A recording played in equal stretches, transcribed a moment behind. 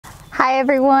Hi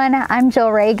everyone, I'm Jill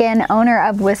Reagan, owner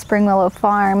of Whispering Willow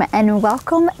Farm, and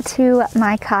welcome to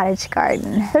my cottage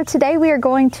garden. So today we are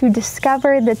going to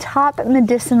discover the top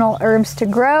medicinal herbs to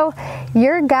grow,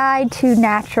 your guide to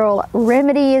natural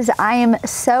remedies. I am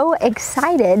so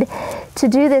excited to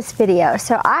do this video.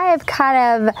 So I have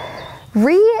kind of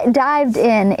re-dived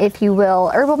in, if you will.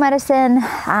 Herbal medicine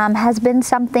has been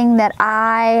something that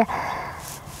I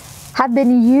have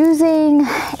been using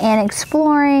and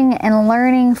exploring and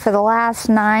learning for the last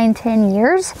 9-10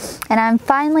 years, and I'm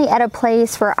finally at a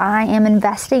place where I am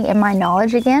investing in my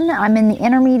knowledge again. I'm in the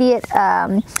intermediate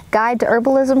guide to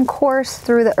herbalism course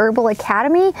through the Herbal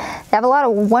Academy. They have a lot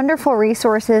of wonderful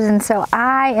resources, and so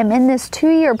I am in this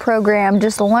 2-year program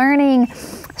just learning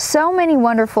so many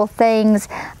wonderful things.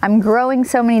 I'm growing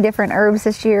so many different herbs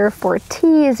this year for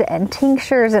teas and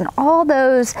tinctures and all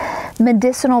those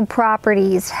medicinal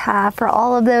properties, for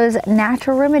all of those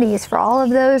natural remedies, for all of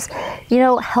those,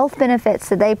 health benefits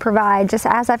that they provide, just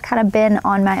as I've kind of been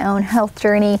on my own health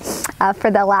journey for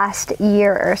the last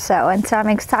year or so. And so I'm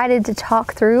excited to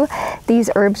talk through these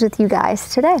herbs with you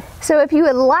guys today. So if you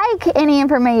would like any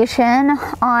information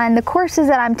on the courses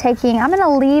that I'm taking, I'm going to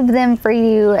leave them for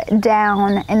you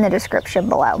down in the description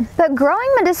below. But growing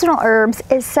medicinal herbs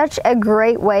is such a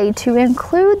great way to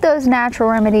include those natural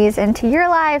remedies into your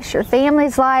life, your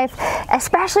family's life,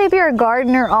 especially if you're a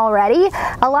gardener already.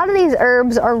 A lot of these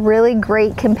herbs are really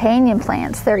great companion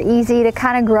plants. They're easy to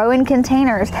kind of grow in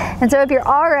containers. And so if you're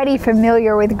already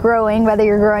familiar with growing, whether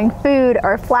you're growing food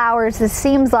or flowers, this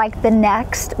seems like the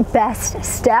next best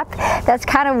step. That's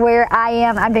kind of where I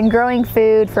am. I've been growing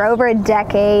food for over a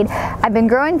decade. I've been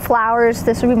growing flowers.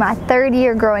 This will be my 3rd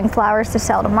year growing flowers to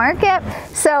sell to market.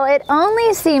 So it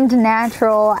only seemed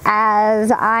natural as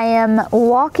I am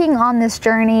walking on this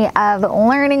journey of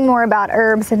learning more about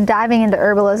herbs and diving into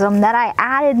herbalism that I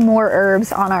added more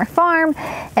herbs on our farm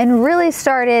and really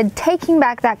started taking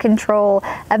back that control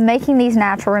of making these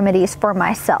natural remedies for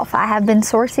myself. I have been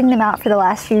sourcing them out for the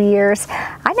last few years.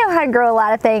 I know how to grow a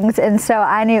lot of things, and so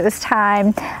I knew it was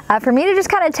time for me to just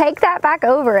kind of take that back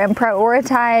over and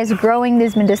prioritize growing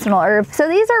these medicinal herbs. So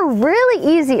these are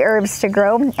really easy herbs to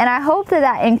grow, and I hope that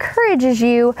that encourages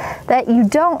you that you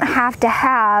don't have to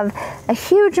have a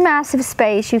huge massive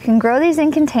space. You can grow these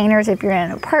in containers if you're in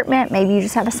an apartment. Maybe you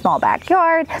just have a small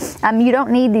backyard. You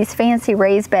don't need these fancy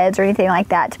raised beds or anything like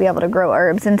that to be able to grow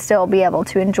herbs and still be able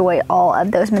to enjoy all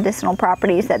of those medicinal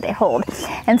properties that they hold.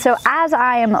 And so as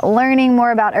I am learning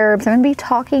more about herbs, I'm going to be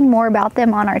talking more about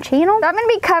them on our channel. So I'm going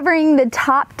to be covering the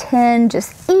top 10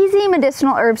 just easy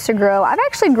medicinal herbs to grow. I've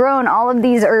actually grown all of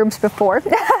these herbs before.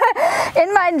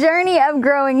 In my journey of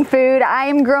growing food, I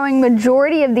am growing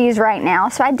majority of these right now.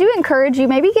 So I do encourage you,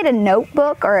 maybe get a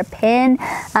notebook or a pen,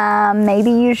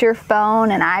 maybe use your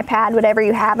phone, an iPad, whatever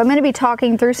you have. I'm going to be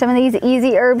talking through some of these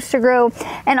easy herbs to grow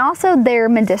and also their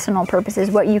medicinal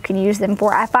purposes, what you can use them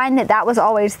for. I find that that was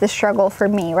always the struggle for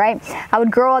me, right? I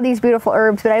would grow all these beautiful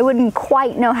herbs, but I wouldn't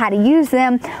quite know how to use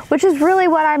them, which is really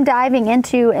what I'm diving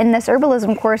into in this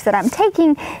herbalism course that I'm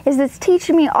taking, is it's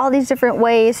teaching me all these different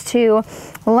ways to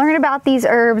learn about these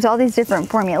herbs, all these different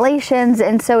formulations,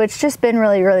 and so it's just been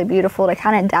really, really beautiful to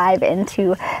kind of dive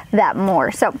into that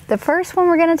more. So the first one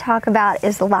we're going to talk about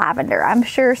is lavender. I'm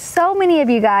sure so many of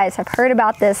you guys have heard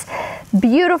about this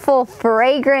beautiful,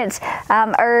 fragrant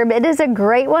herb. It is a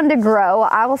great one to grow.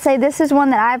 I will say this is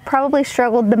one that I've probably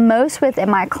struggled the most with in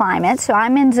my climate. So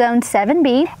I'm in zone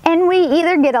 7B, and we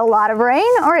either get a lot of rain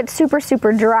or it's super,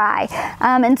 super dry.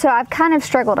 And so I've kind of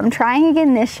struggled. I'm trying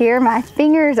again this year. My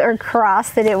fingers are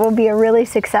crossed that it will be a really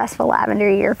successful lavender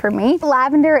year for me.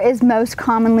 Lavender is most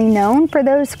commonly known for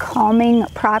those calming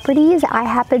properties. I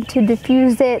happen to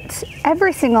diffuse it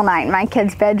every single night in my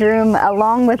kids' bedroom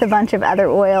along with a bunch of other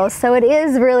oils. So it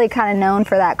is really kind of known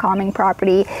for that calming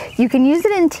property. You can use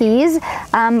it in teas,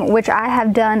 which I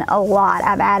have done a lot.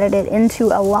 I've added it into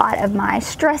a lot of my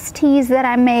stress teas that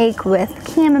I make with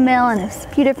chamomile and a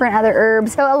few different other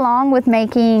herbs. So along with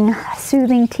making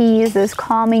soothing teas, those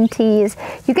calming teas,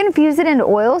 you can infuse it into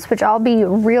oils, which I'll be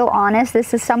real honest,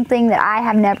 this is something that I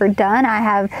have never done. I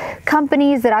have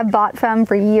companies that I've bought from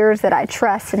for years that I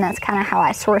trust, and that's kind of how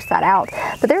I source that out.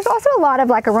 But there's also a lot of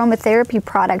like aromatherapy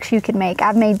products you can make.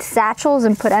 I've made satchels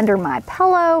and put under my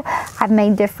pillow. I've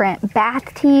made different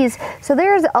bath teas. So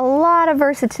there's a lot of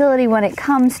versatility when it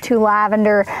comes to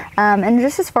lavender. And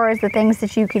just as far as the things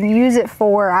that you can use it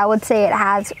for, I would say it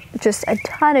has just a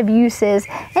ton of uses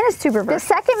and it's super versatile. The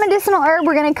second medicinal herb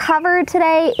we're going to cover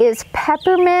today is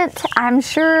peppermint. scent. I'm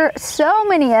sure so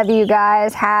many of you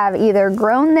guys have either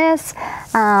grown this,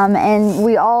 and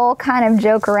we all kind of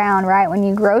joke around, right? When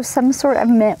you grow some sort of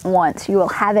mint once, you will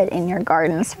have it in your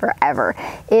gardens forever.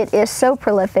 It is so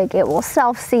prolific. It will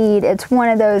self-seed. It's one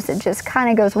of those that just kind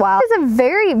of goes wild. It's a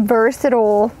very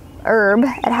versatile herb.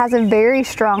 It has a very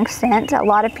strong scent. A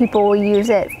lot of people will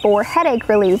use it for headache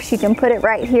relief. You can put it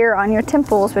right here on your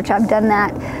temples, which I've done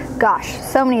that, gosh,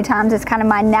 so many times. It's kind of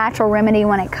my natural remedy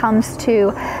when it comes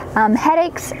to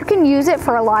headaches. You can use it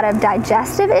for a lot of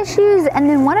digestive issues. And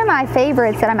then one of my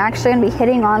favorites that I'm actually going to be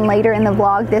hitting on later in the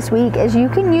vlog this week is you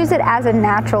can use it as a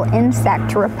natural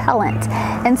insect repellent.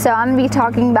 And so I'm going to be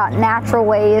talking about natural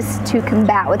ways to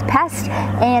combat with pests,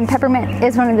 and peppermint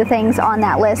is one of the things on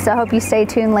that list. So I hope you stay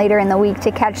tuned later in the week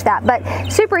to catch that. But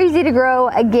super easy to grow.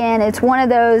 Again, it's one of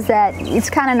those that it's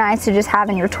kind of nice to just have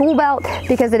in your tool belt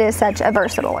because it is such a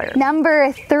versatile herb.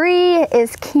 Number 3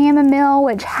 is chamomile,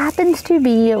 which happens to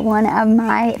be one of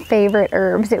my favorite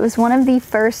herbs. It was one of the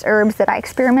first herbs that I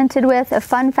experimented with. A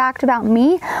fun fact about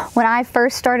me, when I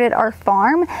first started our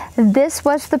farm, this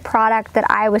was the product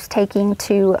that I was taking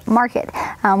to market.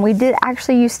 We did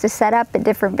actually used to set up at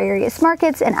different various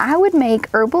markets, and I would make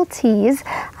herbal teas,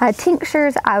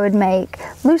 tinctures, I would make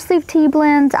loose leaf tea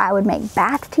blends, I would make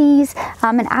bath teas,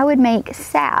 and I would make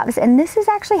salves. And this is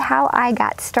actually how I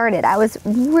got started. I was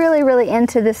really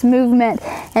into this movement,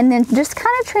 and then just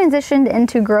kind of transitioned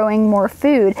into growing more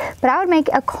food. But I would make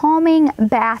a calming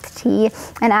bath tea,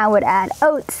 and I would add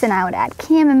oats, and I would add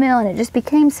chamomile, and it just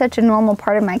became such a normal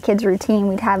part of my kids' routine.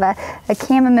 We'd have a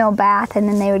chamomile bath, and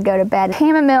then they would go to bed.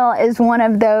 Chamomile is one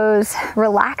of those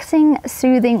relaxing,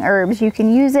 soothing herbs. You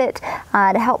can use it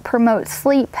to help promote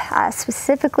sleep,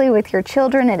 specifically with your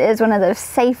children. It is one of those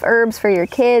safe herbs for your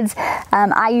kids.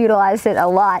 I utilized it a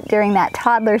lot during that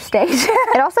toddler stage.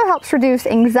 It also helps reduce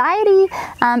anxiety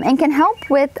and can help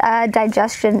with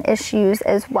digestion issues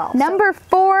as well. Number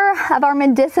 4 of our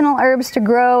medicinal herbs to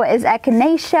grow is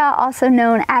echinacea, also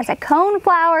known as a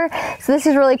coneflower. So this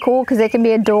is really cool because it can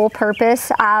be a dual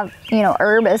purpose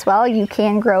herb as well. You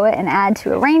can grow it and add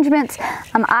to arrangements.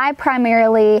 I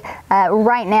primarily,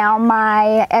 right now,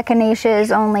 my echinacea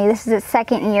is only, this is its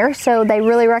 2nd year, so they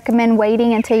really recommend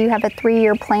waiting until you have a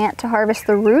 3-year plant to harvest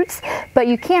the roots. But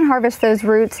you can harvest those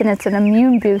roots, and it's an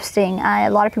immune boosting. A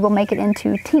lot of people make it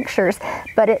into tinctures,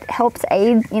 but it helps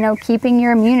aid, keeping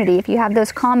your immunity if you have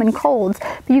those common colds.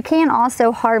 But you can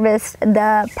also harvest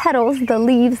the petals, the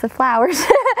leaves, the flowers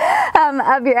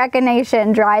of your echinacea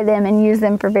and dry them and use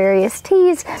them for various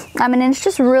teas. And it's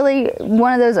just really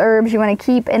one of those herbs you want to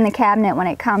keep in the cabinet when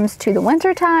it comes to the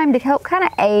winter time to help kind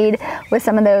of aid with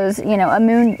some of those,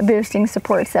 immune boosting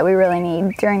supports that we really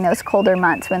need during those colder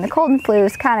months when the cold and flu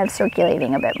is kind of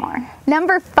circulating a bit more.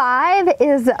 Number 5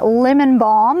 is lemon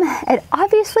balm. It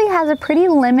obviously has a pretty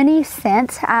lemony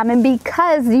scent, and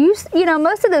because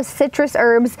most of those citrus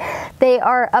herbs, they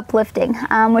are uplifting,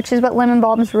 which is what lemon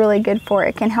balm is really good for.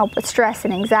 It can help with stress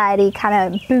and anxiety,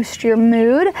 kind of boost your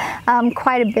mood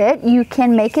quite a bit. You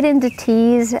can make it into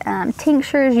teas,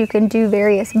 tinctures. You can do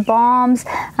various balms.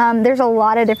 There's a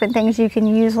lot of different things you can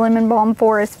use lemon balm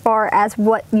for as far as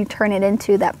what you turn it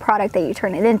into, that product that you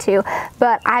turn it into.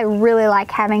 But I really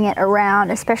like having it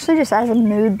around, especially just as a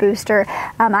mood booster.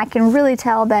 I can really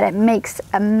tell that it makes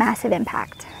a massive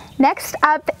impact. Next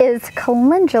up is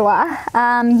calendula.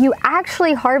 You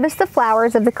actually harvest the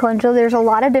flowers of the calendula. There's a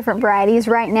lot of different varieties.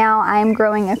 Right now I'm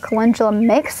growing a calendula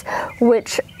mix,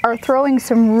 which are throwing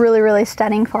some really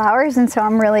stunning flowers, and so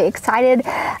I'm really excited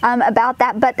about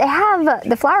that. But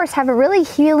the flowers have a really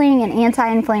healing and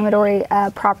anti-inflammatory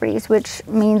properties, which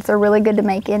means they're really good to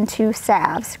make into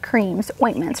salves, creams,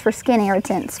 ointments for skin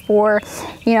irritants, for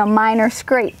minor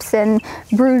scrapes and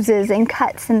bruises and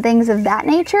cuts and things of that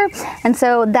nature. And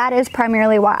so that is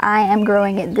primarily why I am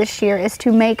growing it this year, is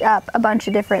to make up a bunch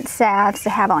of different salves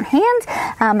to have on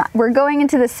hand. We're going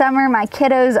into the summer. My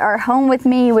kiddos are home with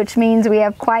me, which means we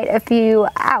have quite a few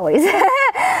owies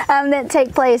that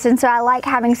take place, and so I like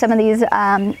having some of these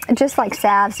just like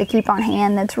salves to keep on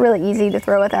hand. That's really easy to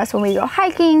throw with us when we go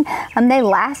hiking. They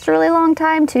last a really long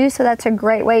time too, so that's a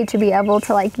great way to be able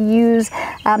to use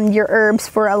your herbs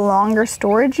for a longer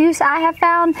storage use, I have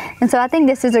found. And so I think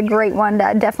this is a great one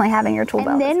to definitely have in your tool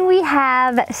belt. And then we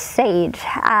have sage.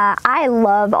 I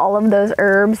love all of those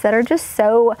herbs that are just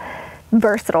so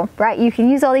versatile, right? You can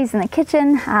use all these in the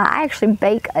kitchen. I actually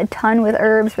bake a ton with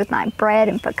herbs with my bread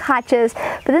and focaccias,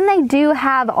 but then they do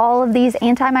have all of these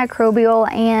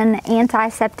antimicrobial and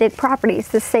antiseptic properties,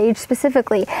 the sage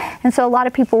specifically. And so a lot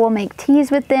of people will make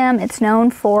teas with them. It's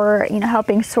known for, you know,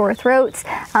 helping sore throats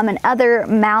and other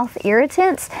mouth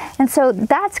irritants. And so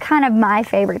that's kind of my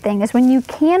favorite thing, is when you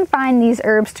can find these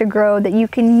herbs to grow that you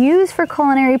can use for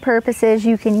culinary purposes,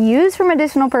 you can use for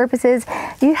medicinal purposes,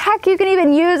 heck, you can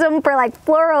even use them for like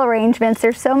floral arrangements.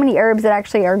 There's so many herbs that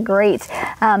actually are great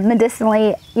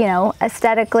medicinally, you know,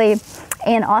 aesthetically,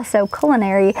 and also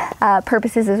culinary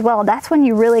purposes as well. That's when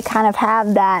you really kind of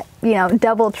have that, you know,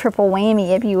 double, triple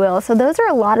whammy, if you will. So those are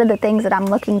a lot of the things that I'm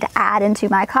looking to add into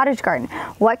my cottage garden.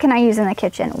 What can I use in the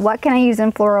kitchen? What can I use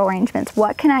in floral arrangements?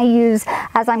 What can I use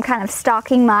as I'm kind of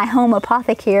stocking my home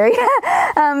apothecary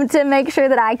to make sure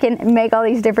that I can make all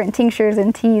these different tinctures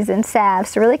and teas and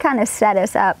salves to really kind of set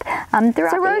us up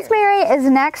throughout. So rosemary is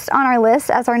next on our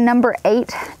list as our number 8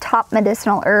 top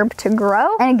medicinal herb to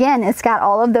grow. And again, it's got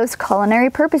all of those culinary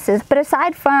purposes, but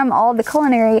aside from all the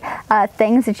culinary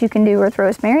things that you can do with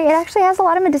rosemary, it actually has a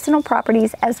lot of medicinal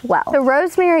properties as well. So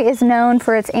rosemary is known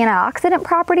for its antioxidant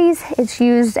properties. It's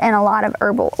used in a lot of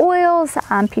herbal oils.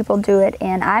 People do it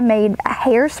in, I made a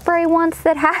hairspray once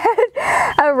that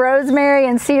had a rosemary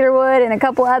and cedarwood and a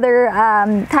couple other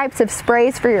types of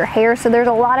sprays for your hair. So there's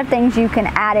a lot of things you can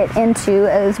add it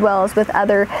into, as well as with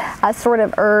other sort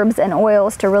of herbs and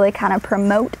oils to really kind of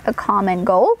promote a common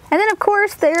goal. And then of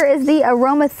course there is the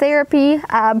aromatherapy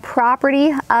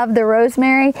property of the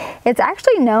rosemary. It's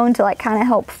actually known to like kind of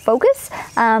help focus,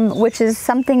 which is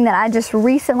something that I just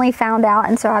recently found out,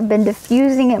 and so I've been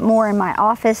diffusing it more in my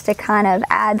office to kind of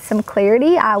add some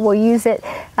clarity. I will use it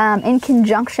in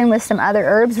conjunction with some other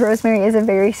herbs. Rosemary is a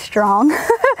very strong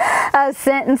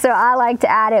scent, and so I like to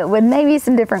add it with maybe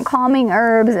some different calming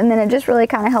herbs, and then it just really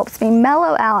kind of helps me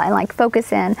mellow out and like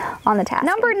focus in on the task.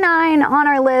 Number 9 on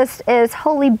our list is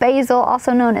holy basil,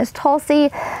 also known as Tulsi.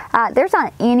 There's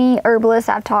not any herbalist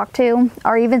I've talked to,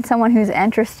 or even someone who's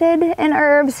interested in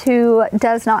herbs, who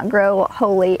does not grow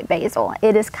holy basil.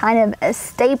 It is kind of a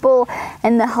staple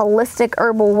in the holistic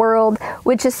herbal world,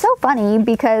 which is so funny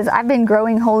because I've been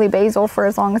growing holy basil for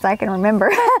as long as I can remember.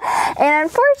 And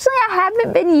unfortunately, I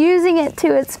haven't been using it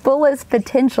to its fullest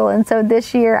potential. And so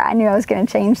this year, I knew I was going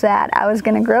to change that. I was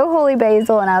going to grow holy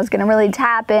basil, and I was going to really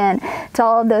tap in to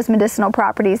all of those medicinal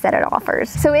properties that it offers.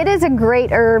 So it is a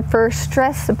great herb for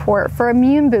stress support, for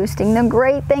immune boosting. The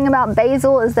great thing about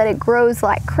basil is that it grows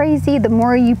like crazy. The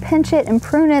more you pinch it and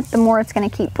prune it, the more it's going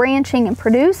to keep branching and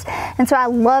produce. And so I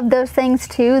love those things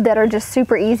too that are just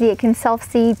super easy. It can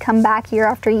self-seed, come back year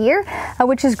after year,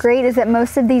 which is great, is that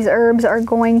most of these herbs are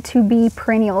going to be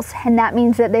perennials, and that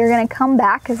means that they're going to come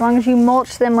back as long as you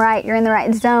mulch them right, you're in the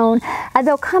right zone,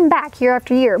 they'll come back year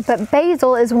after year. But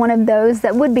basil is one of those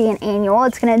that would be an annual.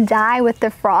 It's going to die with the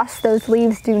frost. Those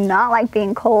leaves do not like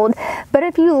being cold, but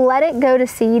if you let it go to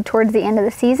seed towards the end of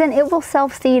the season, it will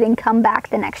self-seed and come back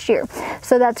the next year.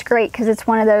 So that's great, because it's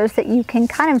one of those that you can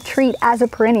kind of treat as a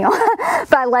perennial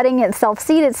by letting it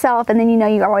self-seed itself, and then you know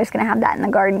you're always going to have that in the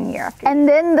garden year after year. And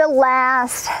then the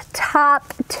last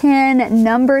top 10,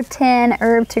 number 10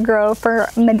 herb to grow for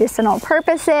medicinal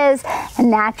purposes and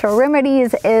natural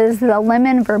remedies is the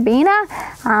lemon verbena.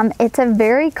 It's a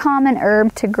very common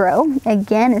herb to grow.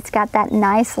 Again, it's got that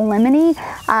nice lemony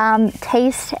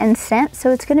taste and scent,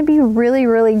 so it's going to be really,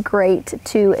 really great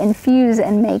to infuse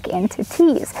and make into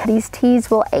teas. These teas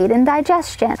will aid in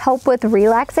digestion, help with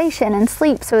relaxation and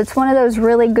sleep, so it's one of those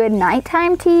really good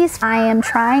nighttime teas. I am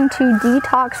trying to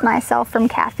detox myself from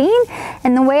caffeine,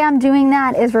 and the way I'm doing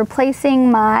that is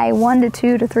replacing my 1 to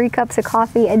 2 to 3 cups of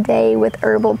coffee a day with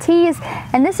herbal teas,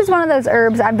 and this is one of those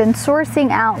herbs I've been sourcing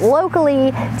out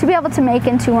locally to be able to make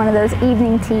into one of those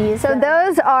evening teas. So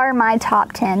those are my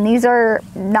top 10. These are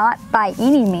not by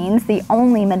any means the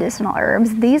only medicinal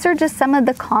herbs. These are just some of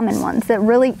the common ones that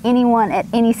really anyone at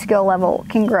any skill level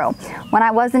can grow. When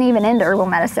I wasn't even into herbal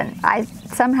medicine, I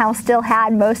somehow still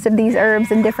had most of these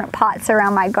herbs in different pots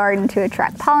around my garden to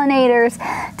attract pollinators,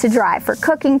 to dry for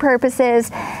cooking purposes,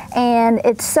 and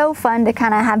it's so fun to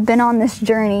kind of have been on this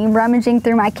journey, rummaging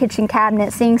through my kitchen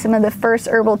cabinet, seeing some of the first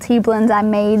herbal tea blends I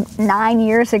made 9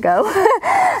 years ago.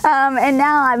 And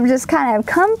now I've just kind of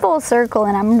come full circle,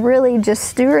 and I'm really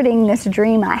just stewarding this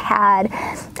dream I had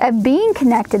of being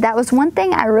connected. That was one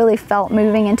thing I really felt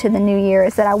moving into the new year,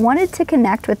 is that I wanted to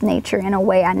connect with nature in a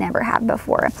way I never had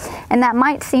before. And that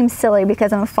might seem silly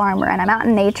because I'm a farmer and I'm out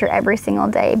in nature every single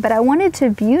day, but I wanted to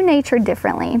view nature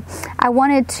differently. I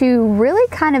wanted to really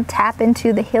kind of tap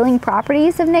into the healing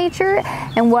properties of nature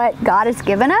and what God has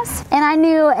given us. And I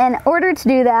knew in order to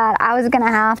do that, I was gonna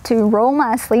have to roll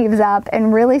my sleeves up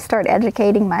and really start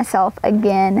educating myself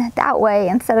again. That way,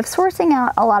 instead of sourcing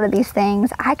out a lot of these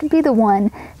things, I could be the one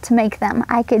to make them.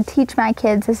 I could teach my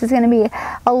kids. This is gonna be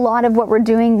a lot of what we're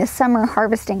doing this summer,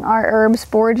 harvesting our herbs,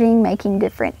 foraging, making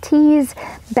different teas,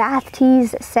 bath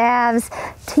teas, salves,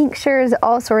 tinctures,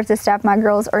 all sorts of stuff. My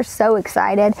girls are so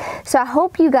excited. So I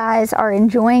hope you guys are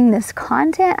enjoying this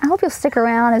content. I hope you'll stick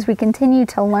around as we continue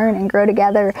to learn and grow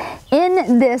together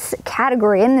in this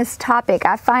category, in this topic.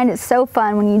 I find it so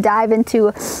fun when you dive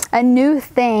into a new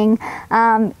thing.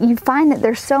 You find that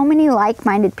there's so many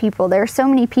like-minded people. There are so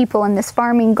many people in this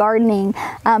farming, gardening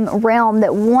realm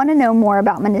that want to know more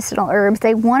about medicinal herbs.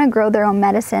 They want to grow their own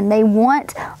medicine. They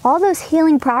want all those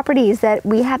healing properties that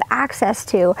we have access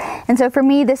to. And so for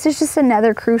me, this is just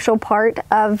another crucial part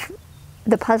of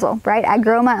the puzzle, right? I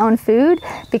grow my own food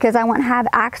because I want to have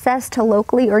access to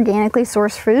locally, organically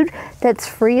sourced food that's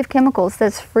free of chemicals,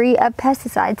 that's free of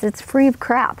pesticides, that's free of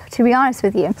crap, to be honest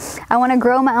with you. I want to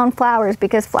grow my own flowers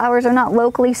because flowers are not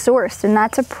locally sourced, and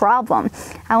that's a problem.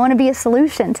 I want to be a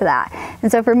solution to that.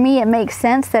 And so for me, it makes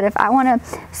sense that if I want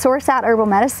to source out herbal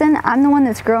medicine, I'm the one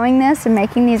that's growing this and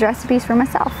making these recipes for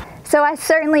myself. So I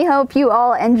certainly hope you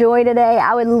all enjoy today.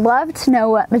 I would love to know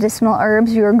what medicinal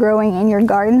herbs you are growing in your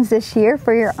gardens this year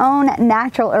for your own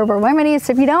natural herbal remedies.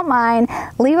 So if you don't mind,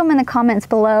 leave them in the comments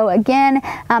below. Again,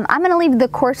 I'm going to leave the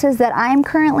courses that I'm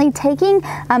currently taking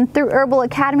through Herbal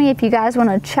Academy if you guys want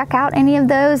to check out any of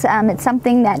those. It's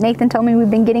something that Nathan told me we've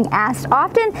been getting asked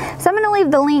often. So I'm going to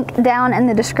leave the link down in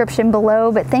the description below.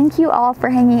 But thank you all for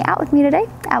hanging out with me today.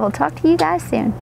 I will talk to you guys soon.